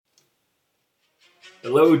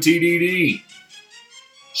Hello, TDD.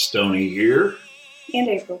 Stoney here. And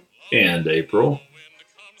April. And April.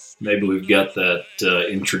 Maybe we've got that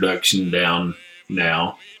introduction down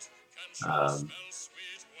now.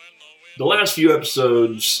 The last few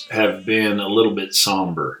episodes have been a little bit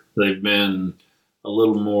somber. They've been a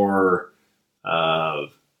little more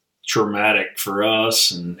traumatic for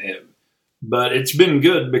us, but it's been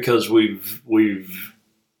good because we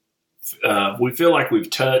feel like we've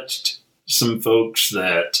touched some folks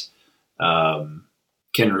that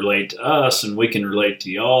can relate to us, and we can relate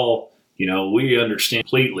to y'all. You know, we understand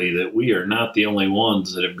completely that we are not the only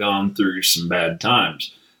ones that have gone through some bad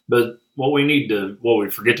times. But what we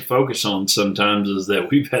forget to focus on sometimes is that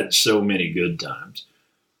we've had so many good times.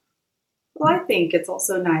 Well, I think it's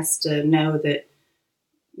also nice to know that,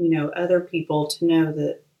 other people to know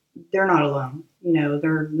that they're not alone.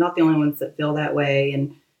 They're not the only ones that feel that way,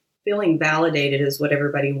 and feeling validated is what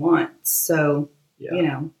everybody wants. So,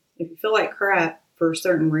 Yeah. If you feel like crap for a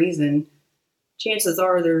certain reason, chances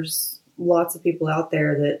are there's lots of people out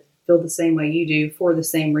there that feel the same way you do for the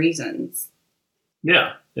same reasons.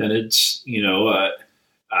 Yeah. And it's,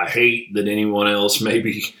 I hate that anyone else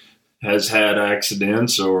maybe has had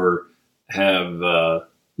accidents or have,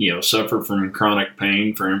 suffered from chronic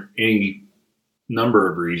pain for any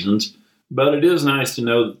number of reasons. But it is nice to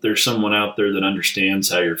know that there's someone out there that understands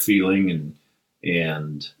how you're feeling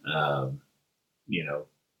and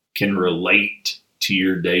can relate to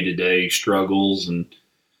your day-to-day struggles.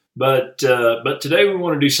 But today we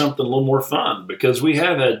want to do something a little more fun because we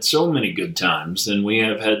have had so many good times and we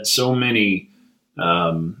have had so many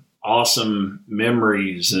awesome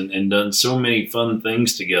memories and done so many fun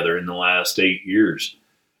things together in the last 8 years.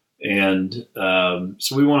 And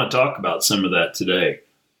so we want to talk about some of that today.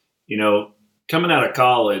 Coming out of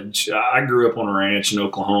college, I grew up on a ranch in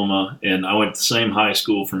Oklahoma, and I went to the same high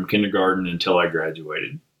school from kindergarten until I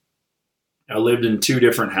graduated. I lived in two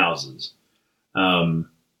different houses. One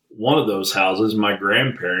of those houses, my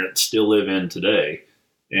grandparents still live in today,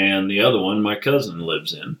 and the other one, my cousin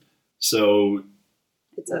lives in. So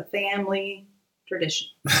it's a family tradition.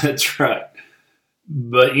 That's right.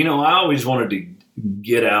 But, I always wanted to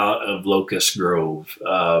get out of Locust Grove.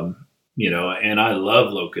 And I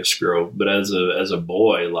love Locust Grove, but as a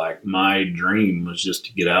boy, like my dream was just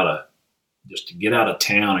to get out of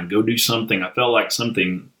town and go do something. I felt like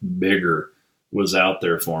something bigger was out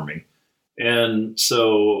there for me. And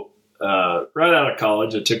so, right out of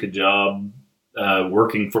college, I took a job,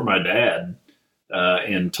 working for my dad,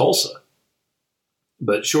 in Tulsa.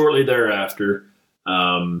 But shortly thereafter,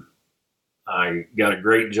 I got a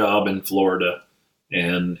great job in Florida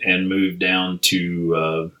and moved down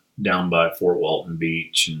to, down by Fort Walton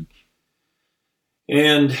Beach.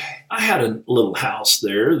 And I had a little house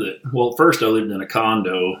there first I lived in a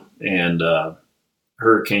condo, and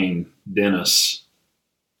Hurricane Dennis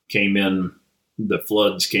came in, the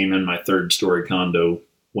floods came in my third story condo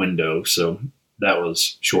window. So that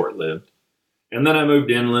was short lived. And then I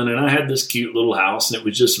moved inland and I had this cute little house, and it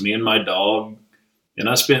was just me and my dog. And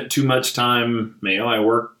I spent too much time, I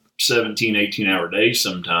worked 17, 18-hour days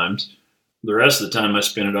sometimes. The rest of the time I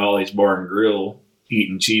spent at Ollie's Bar and Grill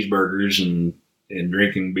eating cheeseburgers and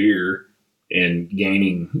drinking beer and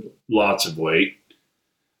gaining lots of weight.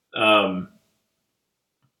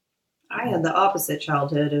 I had the opposite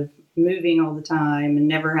childhood of moving all the time and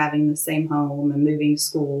never having the same home and moving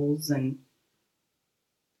schools, and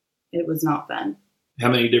it was not fun. How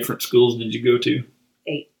many different schools did you go to?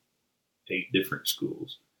 8. 8 different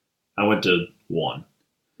schools. I went to 1.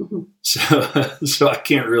 Mm-hmm. So I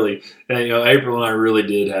can't really, April and I really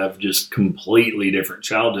did have just completely different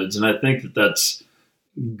childhoods. And I think that that's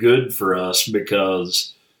good for us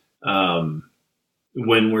because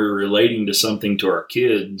when we're relating to something to our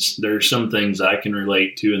kids, there's some things I can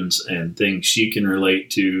relate to and things she can relate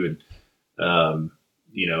to. And,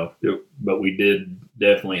 but we did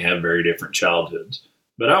definitely have very different childhoods.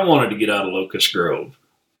 But I wanted to get out of Locust Grove.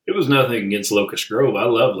 It was nothing against Locust Grove. I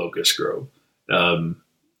love Locust Grove.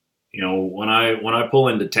 When I pull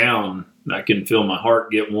into town, I can feel my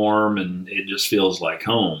heart get warm and it just feels like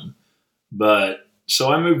home. But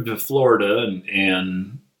so I moved to Florida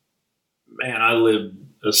and man, I lived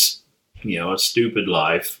a stupid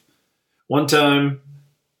life. One time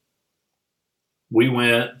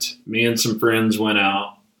me and some friends went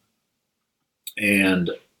out, and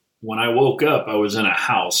when I woke up, I was in a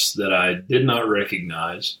house that I did not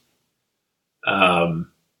recognize.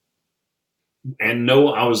 And no,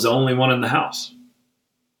 I was the only one in the house.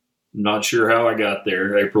 I'm not sure how I got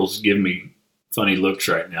there. April's giving me funny looks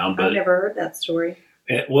right now. But I've never heard that story.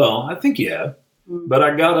 Well, I think you have. But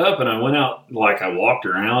I got up and I went out, like I walked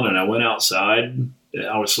around and I went outside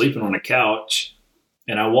I was sleeping on a couch,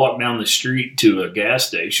 and I walked down the street to a gas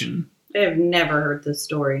station. I've never heard this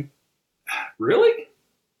story. Really?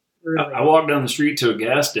 Really? I walked down the street to a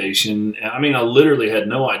gas station. I mean, I literally had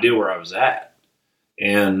no idea where I was at.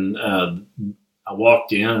 And I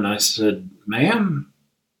walked in and I said, "Ma'am,"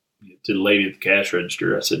 to the lady at the cash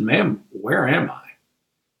register, I said, "Ma'am, where am I?"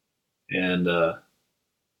 And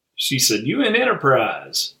she said, "You in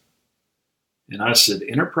Enterprise." And I said,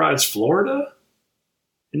 "Enterprise, Florida?"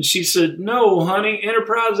 And she said, "No, honey,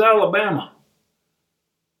 Enterprise, Alabama."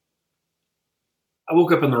 I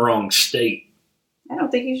woke up in the wrong state. I don't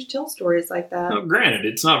think you should tell stories like that. Now, granted,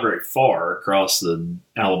 it's not very far across the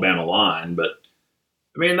Alabama line, but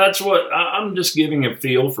I mean, that's what I'm just giving a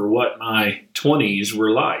feel for what my 20s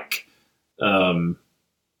were like. And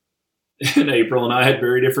April and I had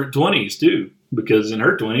very different 20s too, because in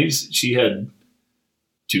her 20s, she had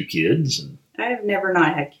 2 kids. And I have never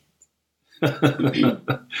not had kids.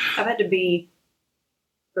 I've had to be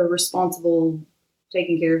a responsible,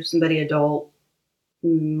 taking care of somebody adult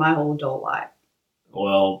my whole adult life.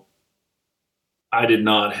 Well, I did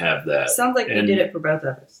not have that. Sounds like you did it for both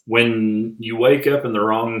of us. When you wake up in the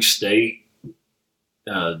wrong state,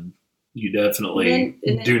 you definitely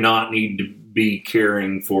do not need to be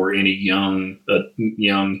caring for any young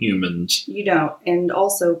humans. You don't, and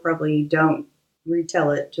also probably don't retell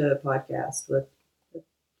it to a podcast with a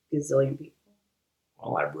gazillion people.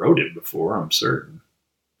 Well, I wrote it before, I'm certain.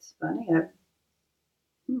 It's funny.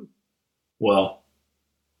 Well,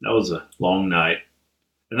 that was a long night.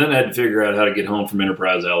 And then I had to figure out how to get home from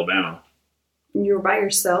Enterprise, Alabama. And you were by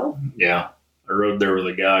yourself? Yeah. I rode there with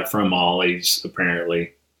a guy from Ollie's,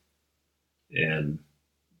 apparently. And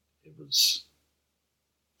it's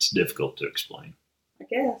difficult to explain. I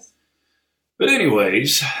guess. But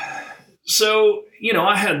anyways, so,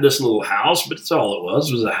 I had this little house, but that's all it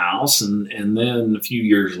was a house. And then a few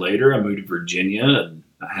years later, I moved to Virginia, and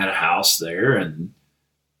I had a house there, and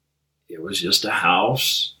it was just a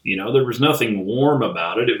house. There was nothing warm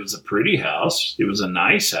about it. It was a pretty house. It was a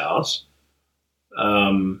nice house.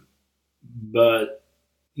 But,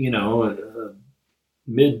 a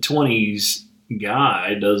mid-20s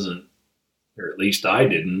guy doesn't, or at least I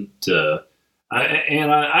didn't,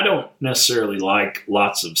 I don't necessarily like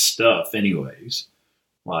lots of stuff anyways.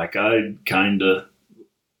 Like, I kind of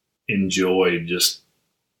enjoy just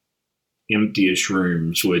empty-ish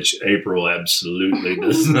rooms, which April absolutely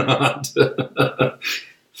does not.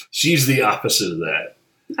 She's the opposite of that.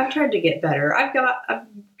 I've tried to get better. I've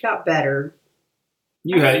got better.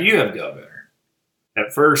 You have got better.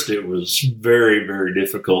 At first, it was very, very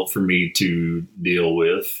difficult for me to deal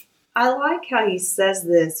with. I like how he says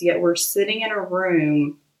this, yet we're sitting in a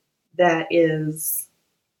room that is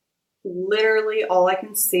literally all I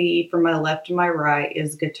can see from my left to my right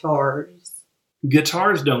is guitars.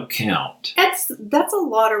 Guitars don't count. That's a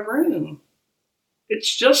lot of room.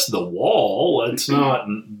 It's just the wall. It's not,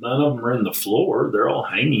 none of them are in the floor. They're all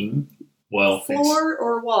hanging. Well, floor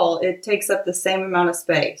or wall, it takes up the same amount of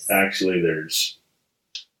space. Actually, there's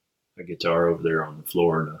a guitar over there on the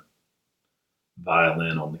floor and a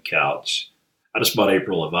violin on the couch. I just bought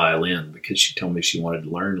April a violin because she told me she wanted to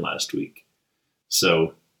learn last week.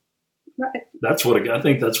 So I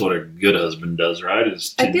think that's what a good husband does, right?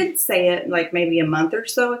 I did say it like maybe a month or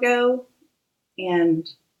so ago, and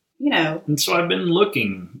and so I've been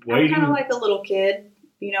waiting. I'm kind of like a little kid.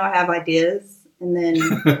 I have ideas, and then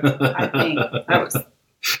I think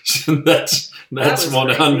that's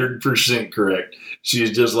 100% correct.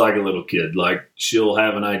 She's just like a little kid. Like, she'll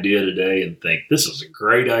have an idea today and think, this is a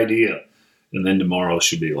great idea. And then tomorrow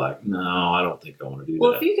she'll be like, no, I don't think I want to do that.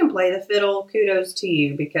 Well, if you can play the fiddle, kudos to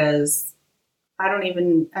you, because I don't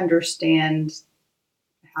even understand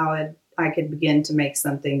how I could begin to make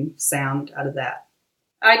something sound out of that.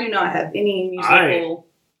 I do not have any musical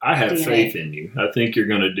I have DNA. Faith in you. I think you're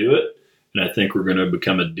going to do it. And I think we're going to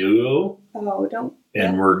become a duo. Oh, don't.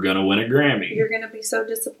 And we're going to win a Grammy. You're going to be so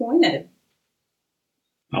disappointed.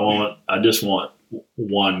 I just want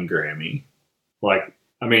one Grammy.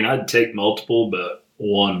 I'd take multiple, but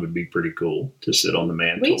one would be pretty cool to sit on the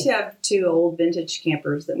mantle. We each have 2 old vintage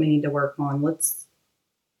campers that we need to work on. Let's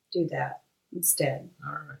do that instead.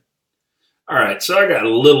 All right. So I got a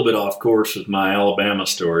little bit off course with my Alabama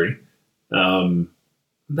story. But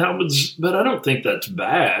I don't think that's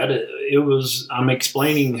bad. I'm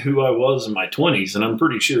explaining who I was in my 20s, and I'm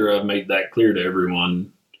pretty sure I've made that clear to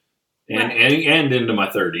everyone and into my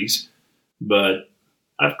 30s. But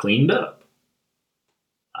I've cleaned up.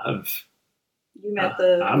 You met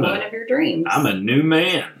the woman of your dreams. I'm a new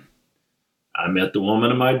man. I met the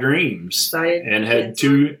woman of my dreams, and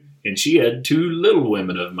she had 2 little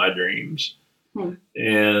women of my dreams.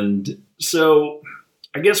 And so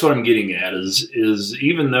I guess what I'm getting at is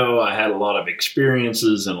even though I had a lot of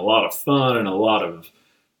experiences and a lot of fun and a lot of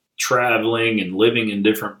traveling and living in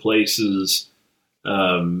different places,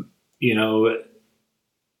 you know,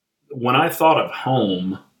 when I thought of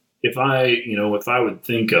home, if I would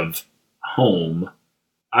think of home,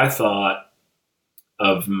 I thought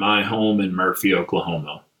of my home in Murphy,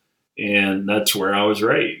 Oklahoma. And that's where I was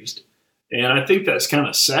raised. And I think that's kind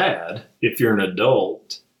of sad if you're an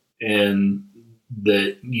adult and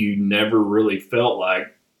that you never really felt like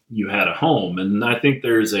you had a home. And I think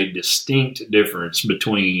there's a distinct difference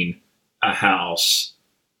between a house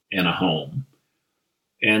and a home.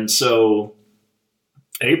 And so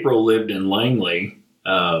April lived in Langley,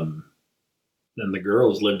 and the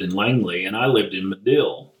girls lived in Langley, and I lived in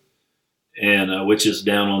Medill, and which is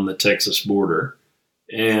down on the Texas border.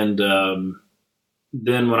 And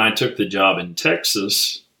then when I took the job in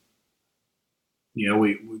Texas, you know,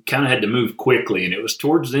 we kind of had to move quickly, and it was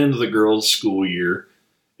towards the end of the girls' school year.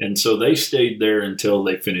 And so they stayed there until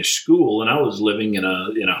they finished school, and I was living in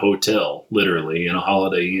a hotel, literally, in a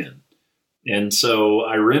Holiday Inn. And so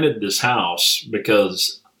I rented this house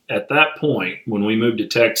because at that point, when we moved to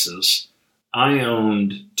Texas, I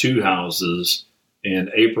owned 2 houses and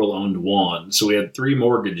April owned 1. So we had 3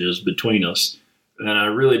 mortgages between us, and I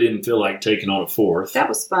really didn't feel like taking on a 4th. That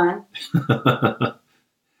was fun.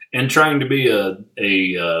 And trying to be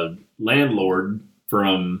a landlord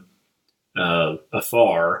from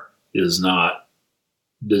afar is not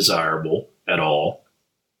desirable at all.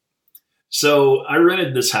 So I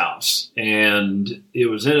rented this house, and it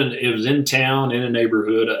was in town, in a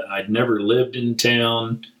neighborhood. I'd never lived in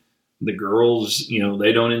town. The girls, you know,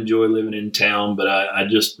 they don't enjoy living in town, but I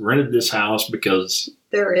just rented this house because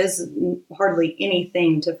there is hardly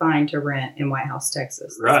anything to find to rent in White House,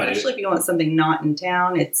 Texas. Right. Especially if you want something not in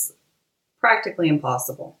town, it's practically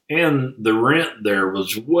impossible. And the rent there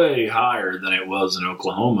was way higher than it was in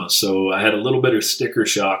Oklahoma. So I had a little bit of sticker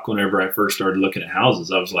shock whenever I first started looking at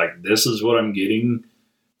houses. I was like, this is what I'm getting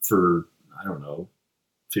for, I don't know,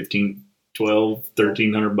 $1,500, $1,200,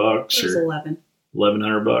 $1,300 It was or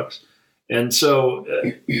 $1,100. And so,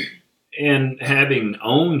 and having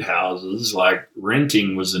owned houses, like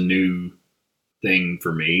renting was a new thing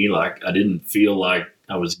for me. Like I didn't feel like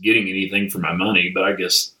I was getting anything for my money, but I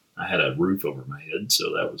guess I had a roof over my head,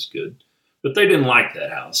 so that was good. But they didn't like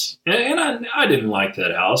that house. And I didn't like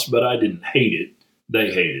that house, but I didn't hate it.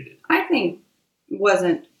 They hated it. I think it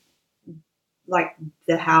wasn't like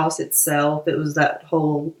the house itself. It was that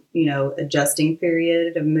whole, you know, adjusting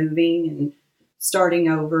period of moving and starting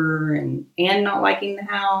over and not liking the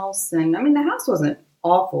house. And I mean, the house wasn't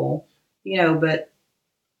awful, you know, but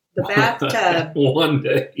the bathtub.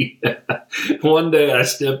 One day I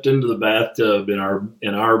stepped into the bathtub in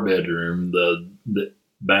our bedroom, the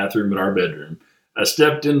bathroom in our bedroom. I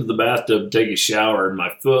stepped into the bathtub to take a shower, and my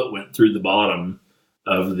foot went through the bottom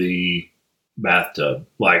of the bathtub.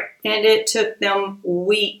 And it took them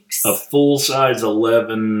weeks. A full-size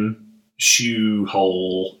 11 shoe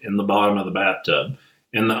hole in the bottom of the bathtub.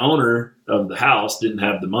 And the owner of the house didn't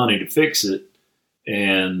have the money to fix it.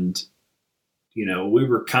 And, you know, we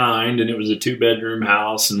were kind, and it was a 2-bedroom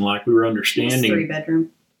house, and like we were understanding.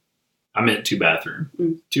 3-bedroom. I meant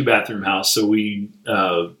 2-bathroom. 2-bathroom house. So we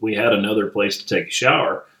had another place to take a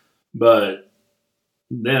shower. But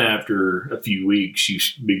then after a few weeks, you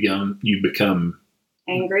become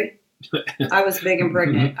angry. I was big and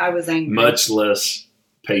pregnant. I was angry. Much less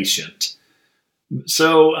patient.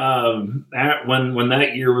 So when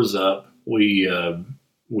that year was up, we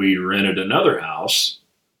rented another house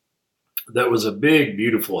that was a big,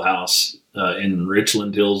 beautiful house in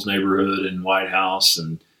Richland Hills neighborhood in White House,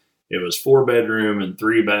 and it was 4-bedroom and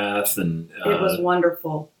 3-bath, and it was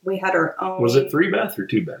wonderful. We had our own. Was it 3-bath or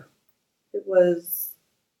 2-bath? It was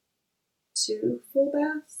 2 full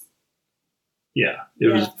baths. Yeah,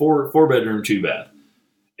 it was 4-bedroom, 2-bath.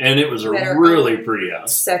 And it was a really pretty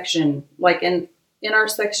house. Section, like in our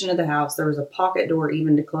section of the house, there was a pocket door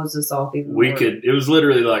even to close us off. Even more. It was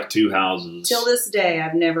literally like 2 houses. Till this day,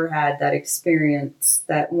 I've never had that experience,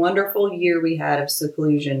 that wonderful year we had of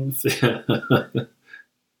seclusion.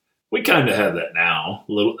 We kind of have that now,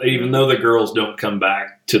 even though the girls don't come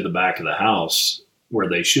back to the back of the house where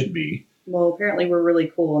they should be. Well, apparently we're really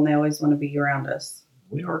cool, and they always want to be around us.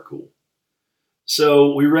 We are cool.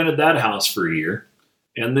 So we rented that house for a year.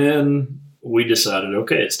 And then we decided,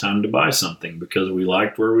 okay, it's time to buy something because we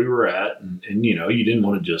liked where we were at. And you know, you didn't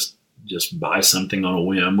want to just buy something on a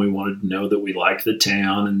whim. We wanted to know that we liked the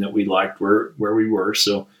town and that we liked where we were.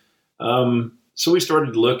 So we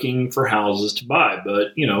started looking for houses to buy. But,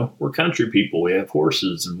 you know, we're country people. We have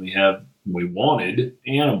horses and we have we wanted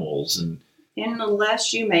animals. And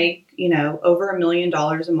unless you make, over $1 million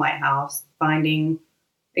in White House, finding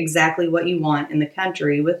exactly what you want in the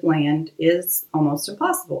country with land is almost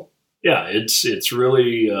impossible. Yeah, it's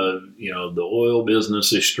really, the oil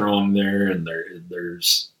business is strong there, and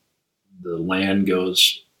there's the land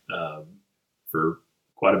goes for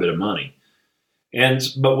quite a bit of money.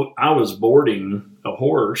 But I was boarding a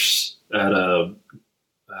horse at a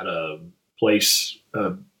place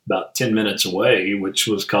about 10 minutes away, which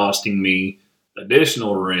was costing me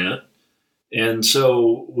additional rent. And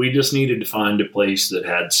so we just needed to find a place that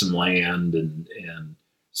had some land. And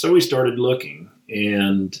so we started looking.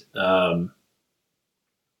 And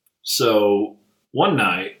so one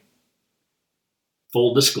night,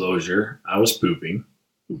 full disclosure, I was pooping.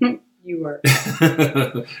 You were.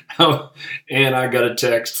 And I got a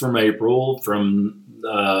text from April from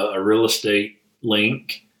a real estate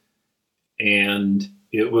link. And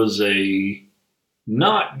it was a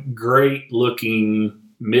not great looking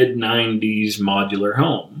mid-90s modular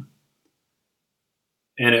home.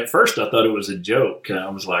 And at first I thought it was a joke. I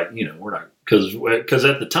was like, we're not, because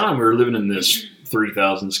at the time we were living in this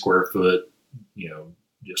 3,000 square foot,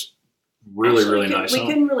 just really, really nice home.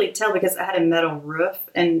 We couldn't really tell because it had a metal roof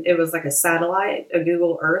and it was like a satellite, a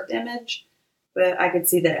Google Earth image. But I could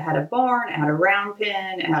see that it had a barn, it had a round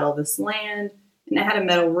pen, it had all this land, and it had a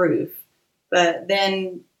metal roof. But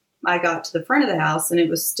then I got to the front of the house and it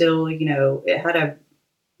was still, it had a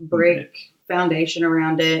brick foundation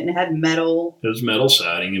around it and it had metal. It was metal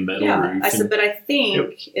siding and metal roof. I said, but I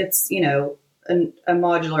think it's, a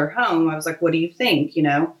modular home. I was like, what do you think, And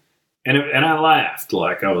I laughed.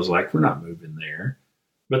 I was like, we're not moving there.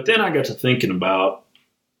 But then I got to thinking about,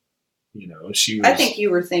 she was. I think you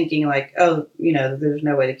were thinking there's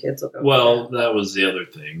no way the kids will go. Well, that was the other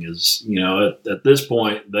thing is, at this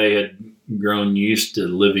point they had grown used to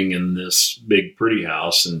living in this big, pretty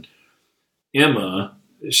house. And Emma,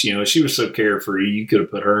 she was so carefree. You could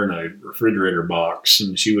have put her in a refrigerator box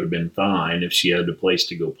and she would have been fine if she had a place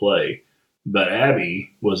to go play. But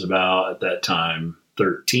Abby was about, at that time,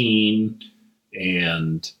 13,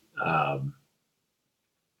 and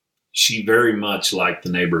she very much liked the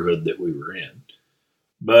neighborhood that we were in.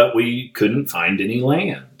 But we couldn't find any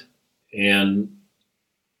land. And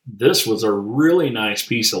this was a really nice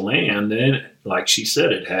piece of land. And like she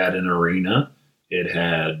said, it had an arena. It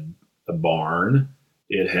had a barn.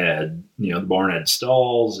 It had, the barn had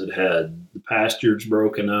stalls. It had the pastures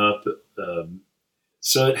broken up.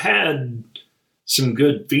 So it had some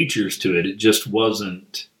good features to it. It just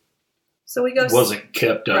wasn't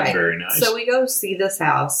kept up very nice. So we go see this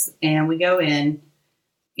house and we go in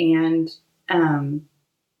and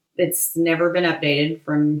it's never been updated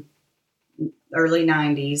from early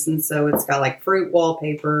 90s. And so it's got fruit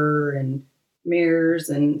wallpaper and mirrors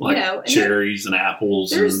and, cherries and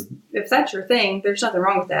apples. If that's your thing, there's nothing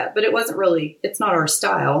wrong with that. But it's not our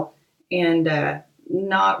style and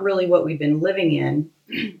not really what we've been living in.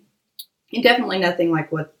 And definitely nothing like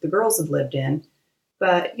what the girls have lived in.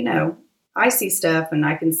 But, I see stuff and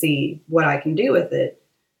I can see what I can do with it.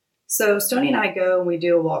 So Stoney and I go and we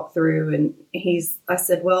do a walkthrough and I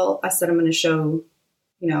said, I'm going to show,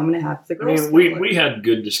 I'm going to have the girls. We had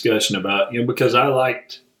good discussion about, because I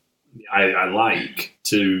like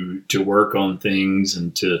to work on things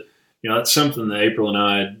and to, that's something that April and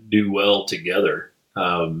I do well together.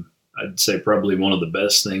 I'd say probably one of the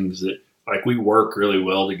best things that we work really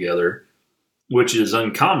well together, which is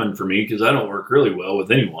uncommon for me because I don't work really well with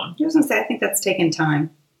anyone. I was going to say, I think that's taken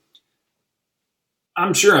time.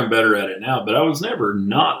 I'm sure I'm better at it now, but I was never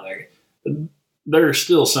not there. There are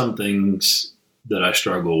still some things that I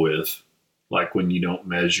struggle with, like when you don't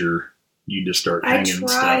measure, you just start hanging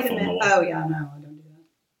stuff on the wall. Oh yeah, no, I don't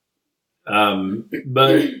do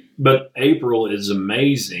that. But April is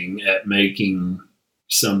amazing at making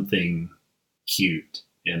something cute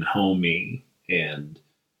and homey, and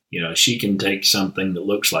she can take something that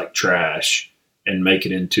looks like trash and make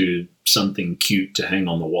it into something cute to hang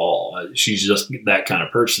on the wall. She's just that kind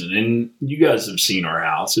of person. And you guys have seen our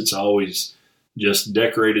house. It's always just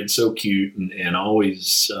decorated so cute and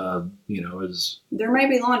always, is... There may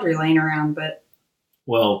be laundry laying around, but...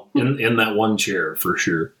 Well, in that one chair, for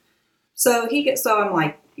sure. So I'm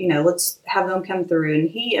like, let's have them come through. And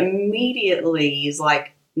he immediately is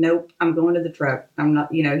like, nope, I'm going to the truck. I'm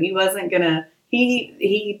not, he wasn't going to...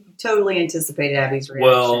 He totally anticipated Abby's reaction.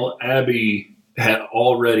 Well, Abby had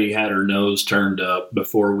already had her nose turned up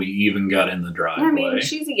before we even got in the driveway. I mean,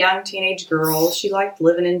 she's a young teenage girl. She liked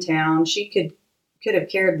living in town. She could have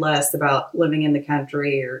cared less about living in the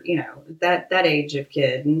country or, that age of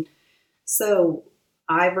kid. And so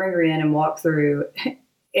I bring her in and walk through.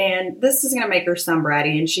 And this is going to make her some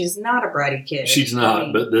bratty, and she's not a bratty kid. She's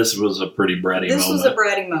not, but this was a pretty bratty moment. This was a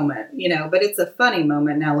bratty moment, but it's a funny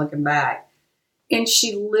moment now looking back. And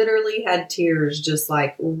she literally had tears just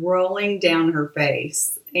like rolling down her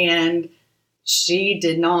face. And she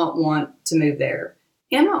did not want to move there.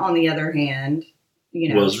 Emma, on the other hand,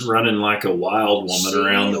 was running like a wild woman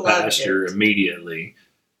around the pasture immediately.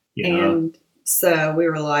 And so we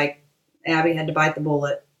were like, Abby had to bite the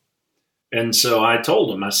bullet. And so I told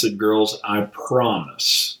them, I said, girls, I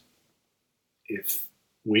promise if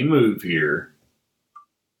we move here,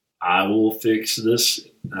 I will fix this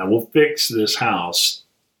house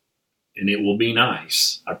and it will be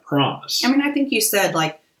nice. I promise. I mean, I think you said,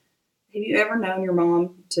 like, have you ever known your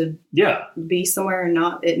mom to be somewhere and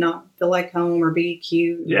not feel like home or be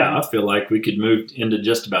cute? Yeah, I feel like we could move into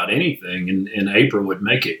just about anything and April would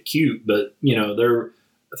make it cute. But, there are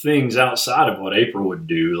things outside of what April would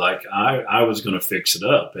do. Like I was going to fix it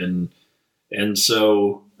up. And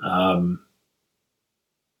so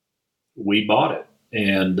we bought it.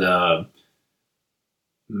 And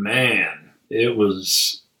man, it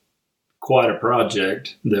was quite a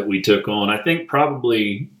project that we took on. I think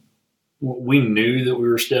probably we knew that we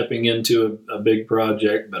were stepping into a big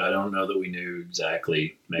project, but I don't know that we knew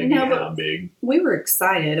exactly how big. We were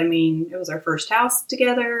excited. I mean, it was our first house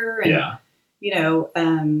together. And,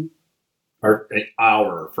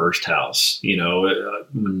 our first house,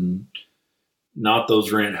 not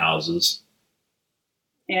those rent houses.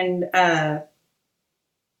 And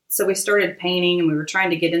so we started painting and we were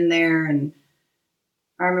trying to get in there. And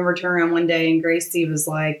I remember turning around one day and Gracie was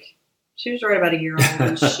like, she was right about a year old.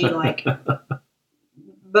 And she I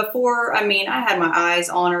had my eyes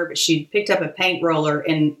on her, but she picked up a paint roller.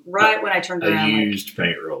 And right when I turned around, a used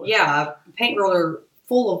paint roller. Yeah, a paint roller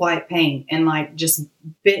full of white paint and just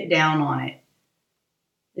bit down on it.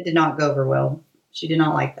 It did not go over well. She did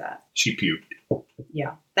not like that. She puked.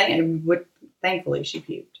 Yeah. Thankfully, she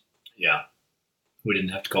puked. Yeah. We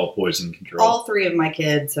didn't have to call poison control. All three of my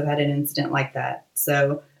kids have had an incident like that.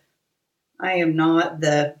 So I am not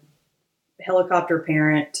the helicopter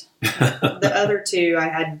parent. The other two, I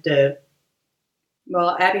had to,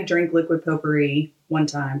 Abby drank liquid potpourri one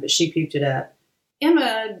time, but she puked it up.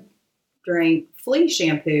 Emma drank flea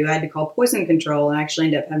shampoo. I had to call poison control and actually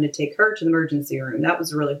ended up having to take her to the emergency room. That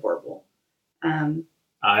was really horrible.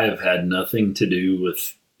 I have had nothing to do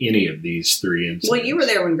with any of these three incidents. Well, you were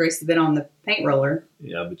there when Grace had been on the paint roller.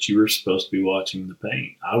 Yeah, but you were supposed to be watching the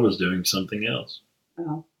paint. I was doing something else.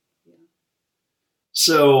 Oh, yeah.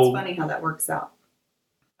 So it's funny how that works out.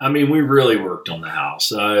 I mean, we really worked on the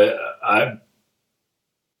house. I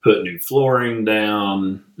put new flooring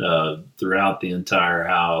down throughout the entire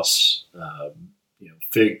house.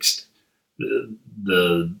 Fixed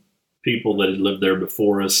the people that had lived there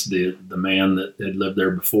before us. The man that had lived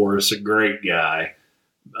there before us, a great guy,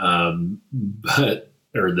 that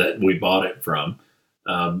we bought it from.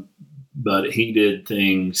 But he did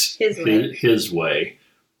things his way.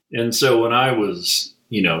 And so when I was,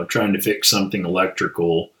 trying to fix something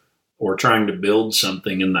electrical or trying to build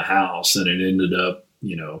something in the house and it ended up,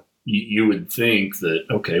 you would think that,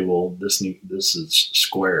 okay, well, this is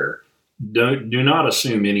square. Do not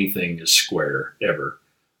assume anything is square ever.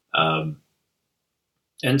 And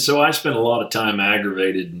so I spent a lot of time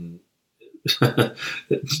aggravated and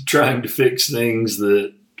trying to fix things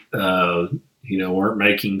that, weren't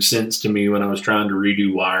making sense to me when I was trying to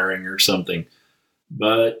redo wiring or something.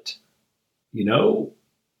 But,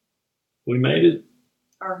 we made it.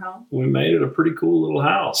 Our home. We made it a pretty cool little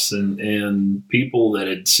house. And people that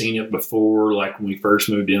had seen it before, like when we first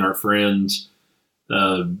moved in, our friends,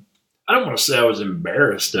 I don't want to say I was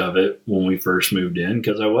embarrassed of it when we first moved in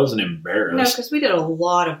because I wasn't embarrassed. No, because we did a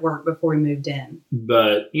lot of work before we moved in.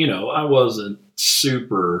 But, I wasn't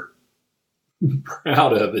super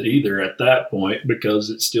proud of it either at that point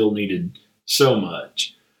because it still needed so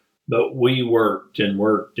much. But we worked and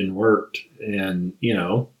worked and worked. And,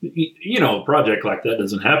 a project like that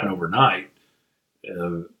doesn't happen overnight.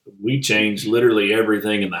 We changed literally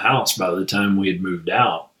everything in the house by the time we had moved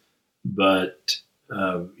out. But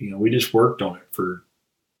we just worked on it for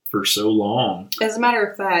so long. As a matter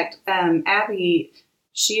of fact, Abby,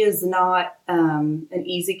 she is not an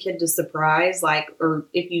easy kid to surprise. Or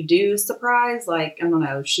if you do surprise, I don't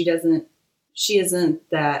know, she isn't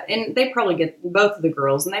that. And they probably get both of the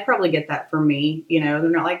girls, and they probably get that from me. They're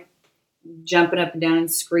not jumping up and down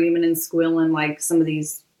and screaming and squealing like some of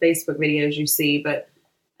these Facebook videos you see. But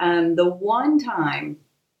the one time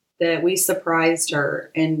that we surprised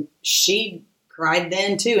her, and she cried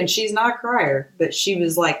then too, and she's not a crier, but she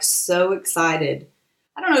was so excited.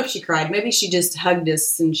 I don't know if she cried. Maybe she just hugged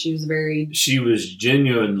us, and she was She was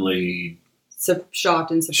genuinely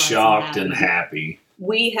shocked and surprised. Shocked and happy.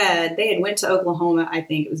 They had went to Oklahoma, I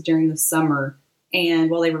think it was during the summer. And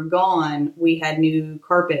while they were gone, we had new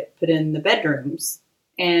carpet put in the bedrooms.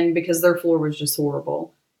 And because their floor was just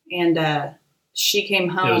horrible. And she came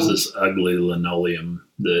home. It was this ugly linoleum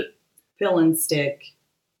that Fill and stick.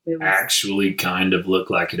 Actually kind of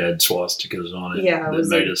looked like it had swastikas on it. Yeah. It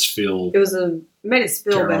made us feel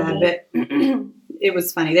bad, but it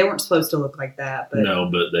was funny. They weren't supposed to look like that. But, no,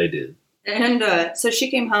 but they did. And so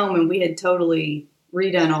she came home and we had totally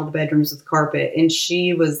redone all the bedrooms with carpet. And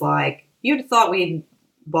she was like, you'd have thought we'd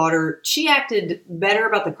bought her. She acted better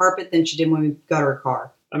about the carpet than she did when we got her a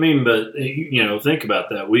car. I mean, but, think about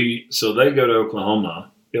that. So they go to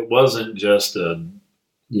Oklahoma. It wasn't just a,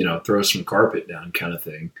 throw some carpet down kind of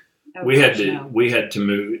thing. Oh, we had to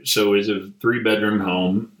move. So it was a 3-bedroom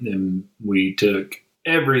home, and we took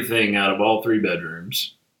everything out of all 3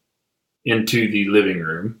 bedrooms into the living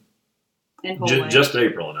room. And just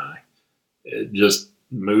April and I. Just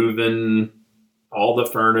moving all the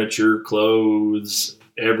furniture, clothes,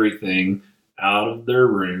 everything out of their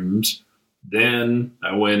rooms. Then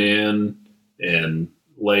I went in and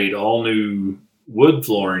laid all new wood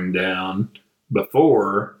flooring down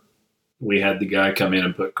before we had the guy come in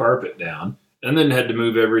and put carpet down, and then had to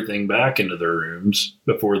move everything back into their rooms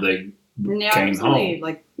before they came home. Only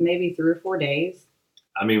like maybe 3 or 4 days.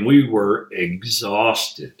 I mean, we were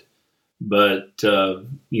exhausted, but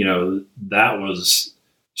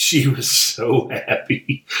she was so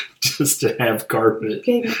happy just to have carpet. You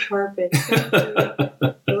gave me carpet.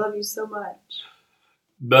 I love you so much.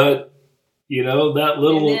 But that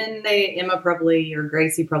little. And then Emma probably or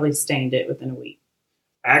Gracie probably stained it within a week.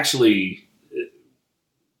 Actually,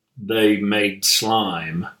 they made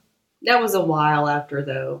slime. That was a while after,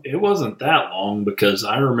 though. It wasn't that long, because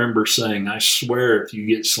I remember saying, I swear if you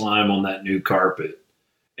get slime on that new carpet.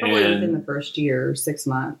 Probably within the first year, 6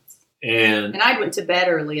 months. And I went to bed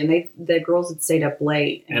early, and the girls had stayed up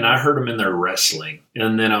late. And I heard them in there wrestling.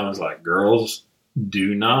 And then I was like, girls,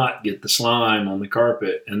 do not get the slime on the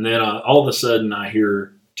carpet. And then all of a sudden I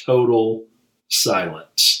hear total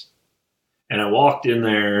silence. And I walked in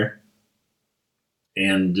there,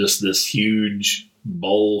 and just this huge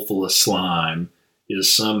bowl full of slime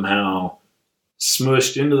is somehow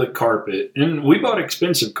smushed into the carpet. And we bought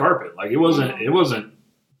expensive carpet. Like it wasn't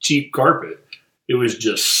cheap carpet. It was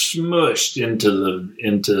just smushed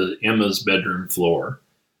into Emma's bedroom floor.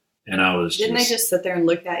 And I was Didn't they just sit there and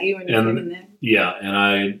look at you when you came in there? Yeah, and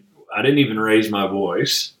I didn't even raise my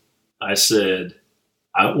voice. I said,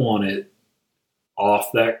 I want it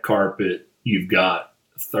off that carpet. You've got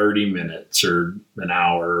 30 minutes or an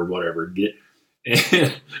hour or whatever.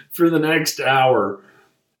 And for the next hour,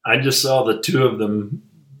 I just saw the two of them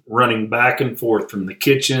running back and forth from the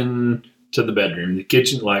kitchen to the bedroom. The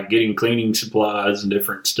kitchen, like getting cleaning supplies and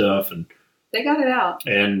different stuff. And they got it out.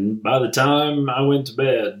 And by the time I went to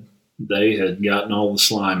bed, they had gotten all the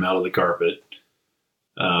slime out of the carpet.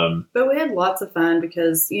 But we had lots of fun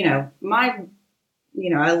because, I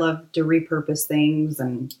love to repurpose things,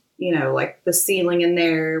 and, like the ceiling in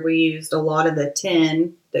there, we used a lot of the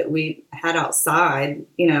tin that we had outside,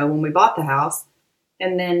 when we bought the house.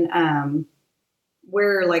 And then,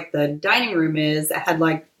 where like the dining room is, it had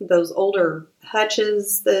like those older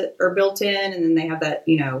hutches that are built in, and then they have that,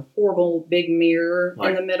 horrible big mirror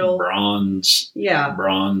like in the middle. Bronze. Yeah.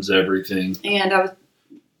 Bronze everything. And I was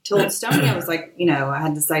told Stoney, I was like, I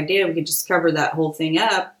had this idea, we could just cover that whole thing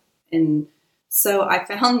up. And so I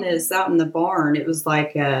found this out in the barn. It was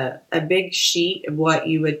like a big sheet of what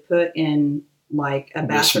you would put in like a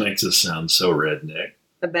bathroom. This makes us sound so redneck.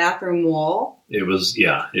 A bathroom wall. It was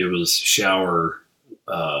shower.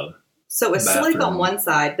 So it was slick on one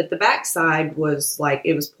side, but the back side was like,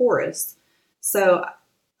 it was porous. So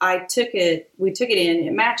we took it in,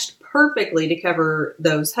 it matched perfectly to cover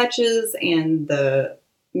those hutches and the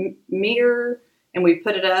mirror, and we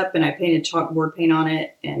put it up, and I painted chalkboard paint on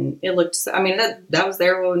it, and it looked, that was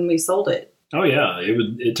there when we sold it. Oh yeah.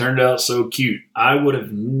 It turned out so cute. I would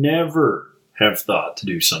have never have thought to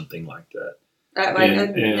do something like that.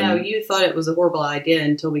 No, you thought it was a horrible idea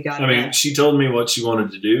until we got it. She told me what she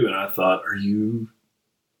wanted to do, and I thought, are you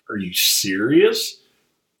serious?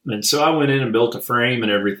 And so I went in and built a frame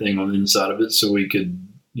and everything on the inside of it so we could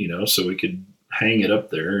hang it up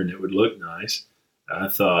there and it would look nice. I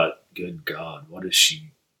thought, good God, what is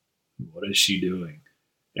she doing?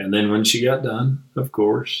 And then when she got done, of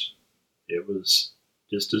course, it was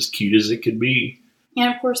just as cute as it could be.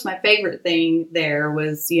 And of course, my favorite thing there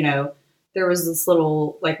was, there was this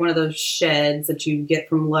little, like one of those sheds that you get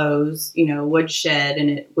from Lowe's, wood shed, and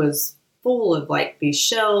it was full of like these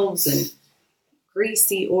shelves and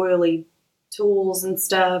greasy, oily tools and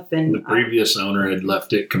stuff. And the previous owner had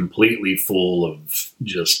left it completely full of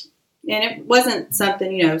just... And it wasn't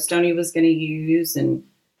something, Stoney was going to use. And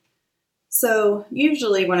so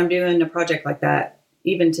usually when I'm doing a project like that,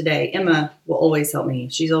 even today, Emma will always help me.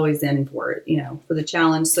 She's always in for it, for the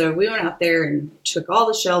challenge. So we went out there and took all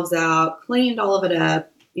the shelves out, cleaned all of it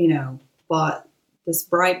up, bought this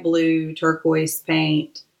bright blue turquoise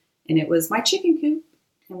paint, and it was my chicken coop.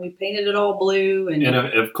 And we painted it all blue. And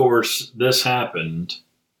of course, this happened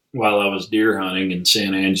while I was deer hunting in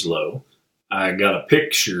San Angelo. I got a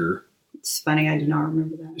picture. It's funny, I do not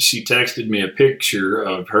remember that. She texted me a picture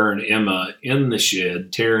of her and Emma in the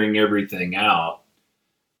shed tearing everything out.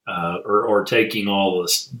 Or taking all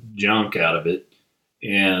this junk out of it.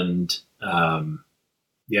 And,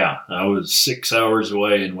 I was 6 hours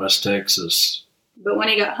away in West Texas. But when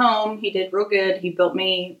he got home, he did real good. He built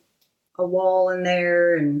me a wall in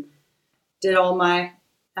there and did all my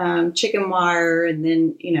chicken wire. And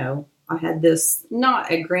then, I had this,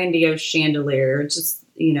 not a grandiose chandelier, just,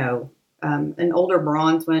 an older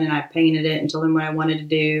bronze one, and I painted it and told him what I wanted to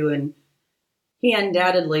do. And he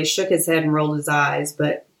undoubtedly shook his head and rolled his eyes,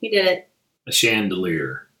 but he did it. A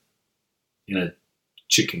chandelier in a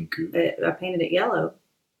chicken coop. I painted it yellow.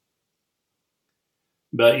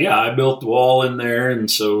 But yeah, I built the wall in there, and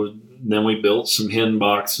so then we built some hen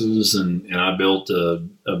boxes, and I built a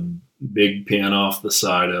big pen off the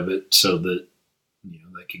side of it so that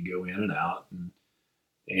they could go in and out.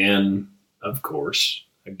 And of course,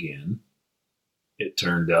 again, it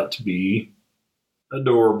turned out to be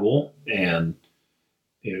adorable, and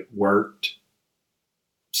it worked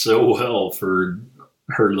so well for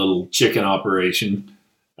her little chicken operation.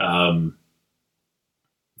 It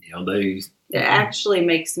actually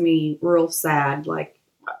makes me real sad. Like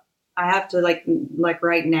I have to like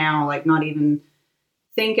right now, like not even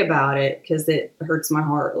think about it because it hurts my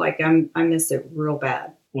heart. Like I miss it real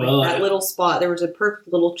bad. Well, that little spot, there was a perfect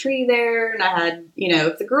little tree there, and I had,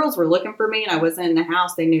 if the girls were looking for me and I wasn't in the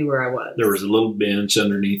house, they knew where I was. There was a little bench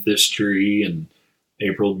underneath this tree, and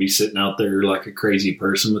April would be sitting out there like a crazy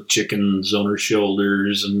person with chickens on her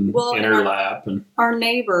shoulders and in her lap. And our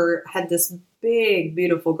neighbor had this big,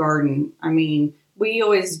 beautiful garden. I mean, we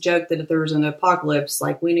always joked that if there was an apocalypse,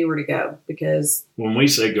 like we knew where to go, because when we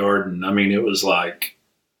say garden, I mean, it was like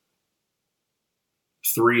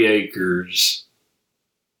 3 acres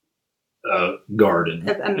garden.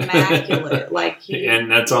 Immaculate.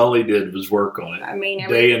 And that's all he did was work on it. I mean,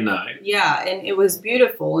 day and night. Yeah. And it was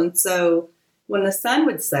beautiful. And so when the sun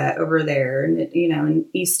would set over there, and and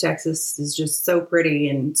East Texas is just so pretty.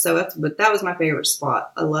 And so that was my favorite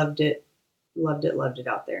spot. I loved it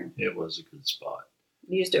out there. It was a good spot.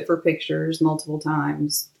 Used it for pictures multiple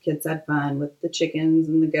times. Kids had fun with the chickens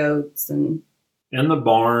and the goats. And the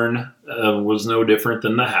barn was no different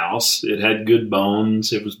than the house. It had good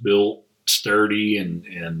bones. It was built sturdy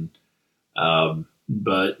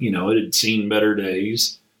but it had seen better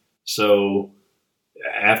days. So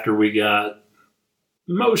after we got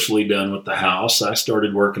mostly done with the house, I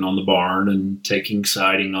started working on the barn and taking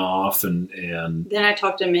siding off, and then I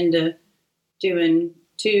talked him into doing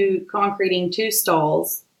concreting 2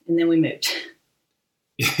 stalls, and then we moved.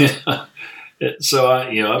 Yeah. So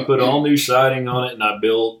I put all new siding on it, and I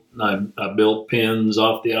built pens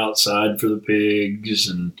off the outside for the pigs,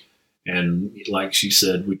 and like she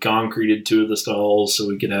said, we concreted 2 of the stalls so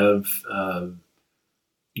we could have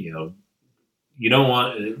you don't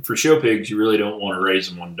want, for show pigs, you really don't want to raise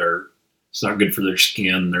them on dirt. It's not good for their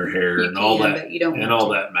skin, their hair, and all that. And all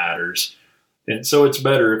that matters. And so it's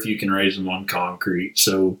better if you can raise them on concrete.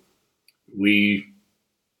 So we,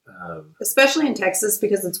 especially in Texas,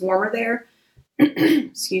 because it's warmer there.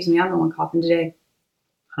 Excuse me, I'm the one coughing today.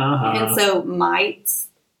 And so mites,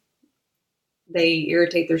 they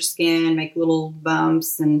irritate their skin, make little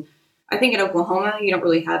bumps. And I think in Oklahoma, you don't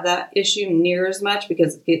really have that issue near as much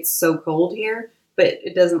because it gets so cold here, but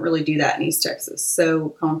it doesn't really do that in East Texas. So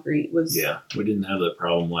concrete was... Yeah, we didn't have that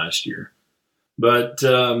problem last year. But,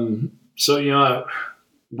 I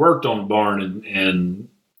worked on the barn and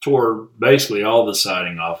tore basically all the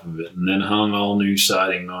siding off of it, and then hung all new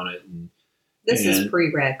siding on it. This is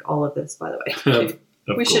pre-rec, all of this, by the way.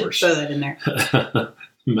 We should throw that in there.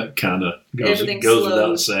 That kind of goes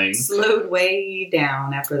without saying. Slowed way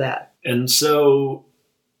down after that. And so,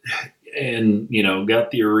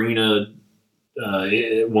 got the arena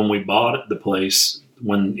when we bought the place,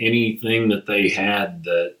 when anything that they had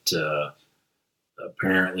that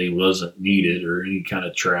apparently wasn't needed, or any kind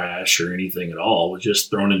of trash or anything at all. It was just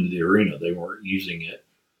thrown into the arena. They weren't using it.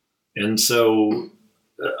 And so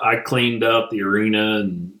I cleaned up the arena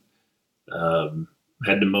and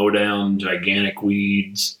had to mow down gigantic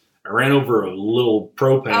weeds. I ran over a little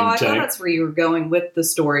propane tank. I thought that's where you were going with the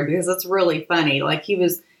story, because it's really funny. Like he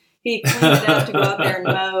cleaned it up to go out there and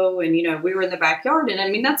mow, and we were in the backyard, and I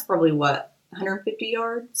mean that's probably what, 150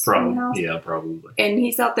 yards from the house? Yeah, probably. And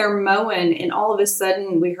he's out there mowing, and all of a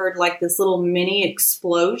sudden we heard like this little mini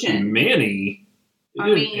explosion. Mini?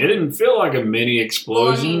 It didn't feel like a mini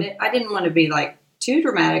explosion. Well, I didn't want to be like too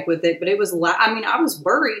dramatic with it, but it was I was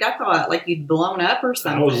worried. I thought like you'd blown up or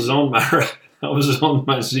something. I was on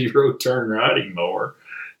my zero turn riding mower,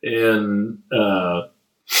 and I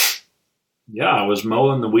was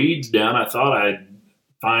mowing the weeds down. I thought I'd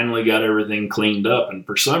finally got everything cleaned up, and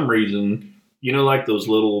for some reason, like those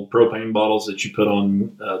little propane bottles that you put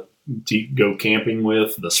on to go camping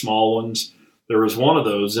with, the small ones, there was one of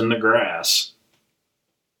those in the grass.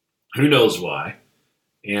 Who knows why?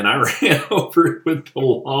 And I ran over it with the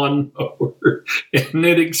lawnmower, and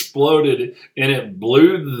it exploded, and it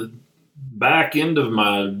blew the back end of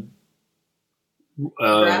my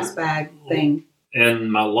grass bag thing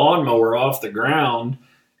and my lawnmower off the ground,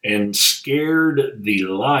 and scared the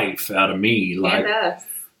life out of me. And us.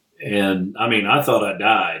 And I mean, I thought I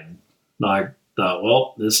died. I thought,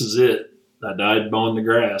 well, this is it. I died mowing the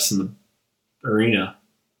grass in the arena,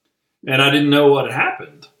 and I didn't know what had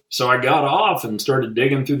happened. So I got off and started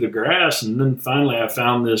digging through the grass, and then finally I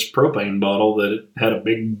found this propane bottle that it had a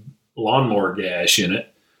big lawnmower gash in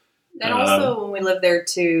it. And also when we lived there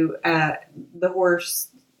too, the horse,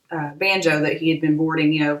 Banjo, that he had been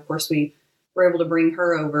boarding, of course we were able to bring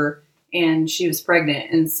her over, and she was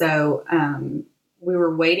pregnant. And so we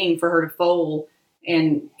were waiting for her to foal,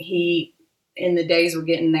 and in the days were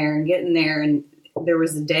getting there, and there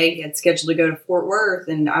was a day he had scheduled to go to Fort Worth,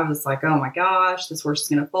 and I was like, oh my gosh, this horse is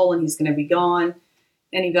going to foal and he's going to be gone.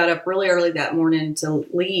 And he got up really early that morning to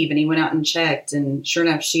leave, and he went out and checked, and sure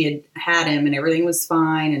enough, she had him and everything was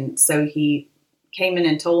fine. And so he came in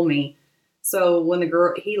and told me. So when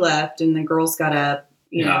he left and the girls got up,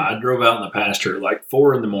 I drove out in the pasture at like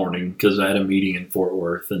 4 a.m. because I had a meeting in Fort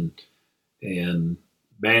Worth, and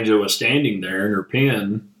Banjo was standing there in her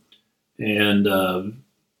pen, and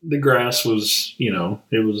the grass was,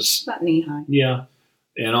 it was about knee high. Yeah.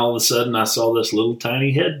 And all of a sudden I saw this little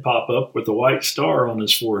tiny head pop up with a white star on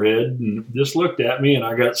his forehead, and just looked at me, and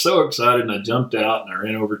I got so excited, and I jumped out and I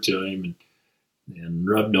ran over to him and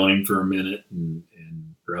rubbed on him for a minute, and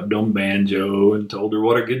rubbed on Banjo and told her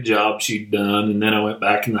what a good job she'd done. And then I went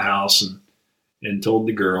back in the house and told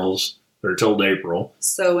the girls, or told April.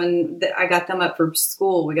 So when I got them up for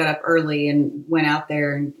school, we got up early and went out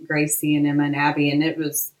there, and Gracie and Emma and Abby, and that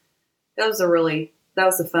was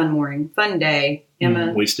a fun morning, fun day.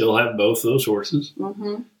 Emma, we still have both those horses,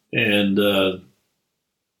 and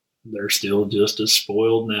they're still just as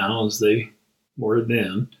spoiled now as they were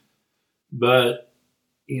then. But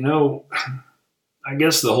I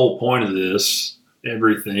guess the whole point of this,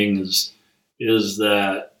 everything is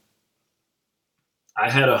that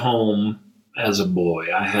I had a home as a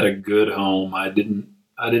boy. I had a good home. I didn't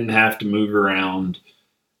have to move around.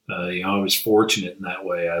 I was fortunate in that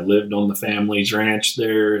way. I lived on the family's ranch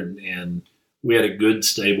there, and we had a good,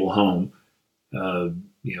 stable home.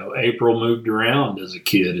 April moved around as a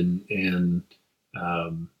kid, and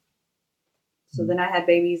so then I had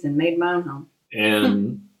babies and made my own home.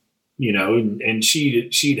 And and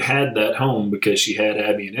she'd had that home because she had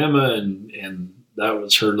Abby and Emma, and that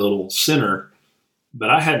was her little center. But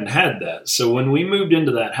I hadn't had that. So when we moved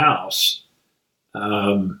into that house,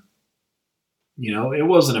 it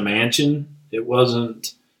wasn't a mansion. It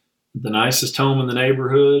wasn't the nicest home in the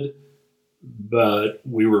neighborhood, but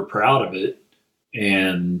we were proud of it,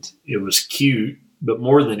 and it was cute. But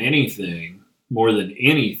more than anything,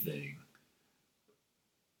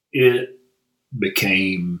 it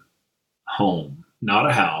became home, not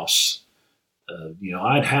a house.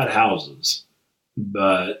 I'd had houses,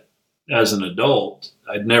 but as an adult,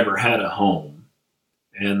 I'd never had a home.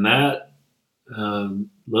 And that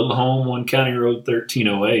little home on County Road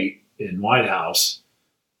 1308 in White House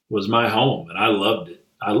was my home, and I loved it.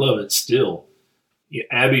 I love it still.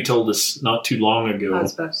 Abby told us not too long ago. I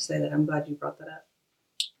was about to say that. I'm glad you brought that up.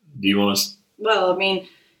 Do you want to? Well, I mean,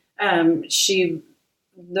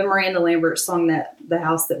 the Miranda Lambert song, that The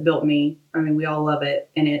House That Built Me, I mean, we all love it,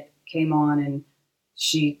 and it came on, and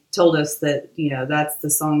she told us that, that's the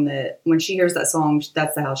song that when she hears that song,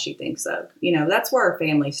 that's the house she thinks of. That's where our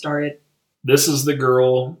family started. This is the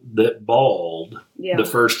girl that bawled the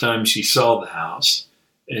first time she saw the house.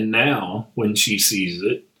 And now when she sees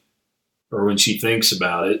it or when she thinks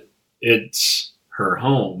about it, it's her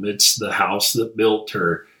home. It's the house that built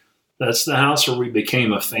her. That's the house where we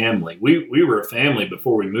became a family. We were a family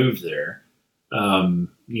before we moved there,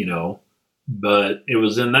 but it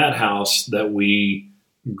was in that house that we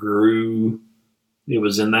grew. It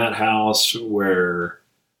was in that house where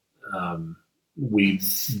we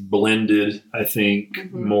blended, I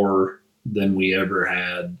think, more than we ever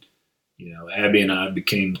had. Abby and I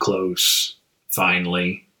became close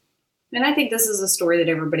finally. And I think this is a story that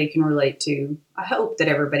everybody can relate to. I hope that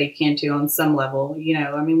everybody can too on some level.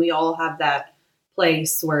 We all have that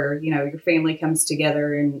place where, your family comes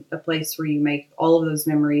together and a place where you make all of those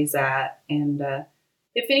memories at. And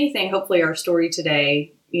if anything, hopefully our story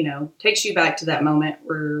today, takes you back to that moment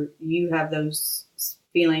where you have those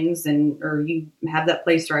feelings or you have that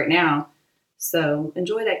place right now. So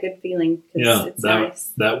enjoy that good feeling. Yeah, it's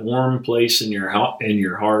nice. That warm place in your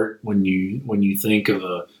heart when you think of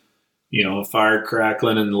a fire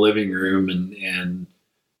crackling in the living room and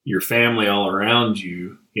your family all around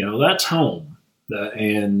you, that's home.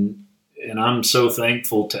 And I'm so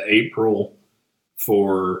thankful to April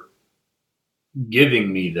for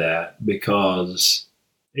giving me that, because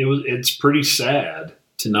it's pretty sad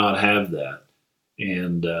to not have that.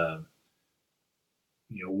 And,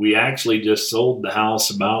 we actually just sold the house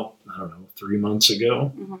about, 3 months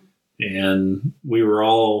ago. Mm-hmm. And we were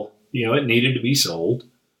all, it needed to be sold.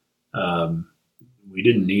 We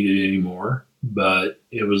didn't need it anymore, but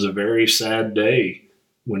it was a very sad day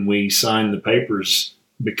when we signed the papers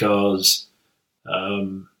because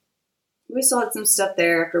we still had some stuff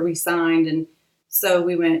there after we signed, and so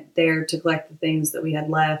we went there to collect the things that we had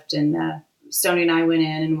left. And Stoney and I went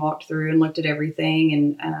in and walked through and looked at everything,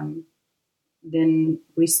 and then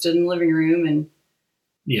we stood in the living room and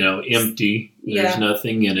empty. There's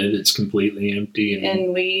nothing in it. It's completely empty,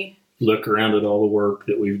 and we look around at all the work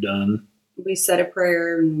that we've done. We said a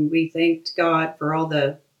prayer and we thanked God for all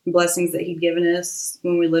the blessings that He'd given us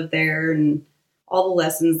when we lived there and all the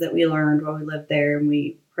lessons that we learned while we lived there. And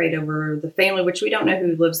we prayed over the family, which we don't know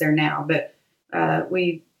who lives there now, but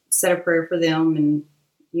we said a prayer for them, and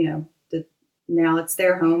that now it's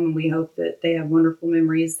their home, and we hope that they have wonderful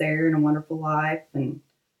memories there and a wonderful life. And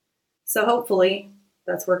so hopefully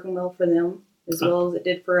that's working well for them as well as it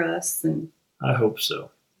did for us. And I hope so.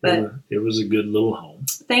 But it was a good little home.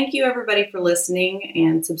 Thank you, everybody, for listening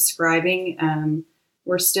and subscribing.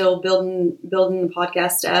 We're still building the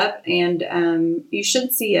podcast up, and you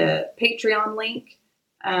should see a Patreon link,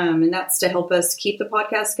 and that's to help us keep the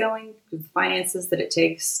podcast going, because the finances that it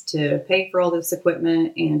takes to pay for all this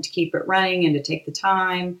equipment and to keep it running and to take the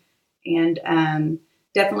time. And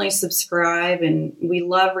definitely subscribe, and we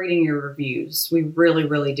love reading your reviews. We really,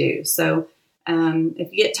 really do. So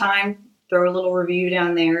if you get time, throw a little review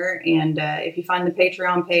down there. And if you find the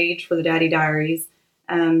Patreon page for the Daddy Diaries,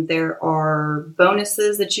 there are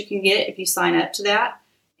bonuses that you can get if you sign up to that.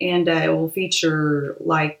 And it will feature,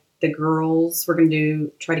 like, the girls. We're going to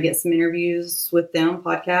try to get some interviews with them,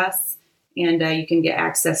 podcasts, and you can get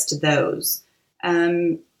access to those.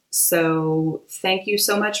 So thank you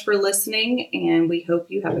so much for listening, and we hope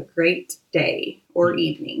you have a great day or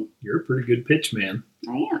evening. You're a pretty good pitch man.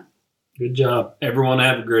 I am. Good job. Everyone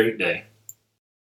have a great day.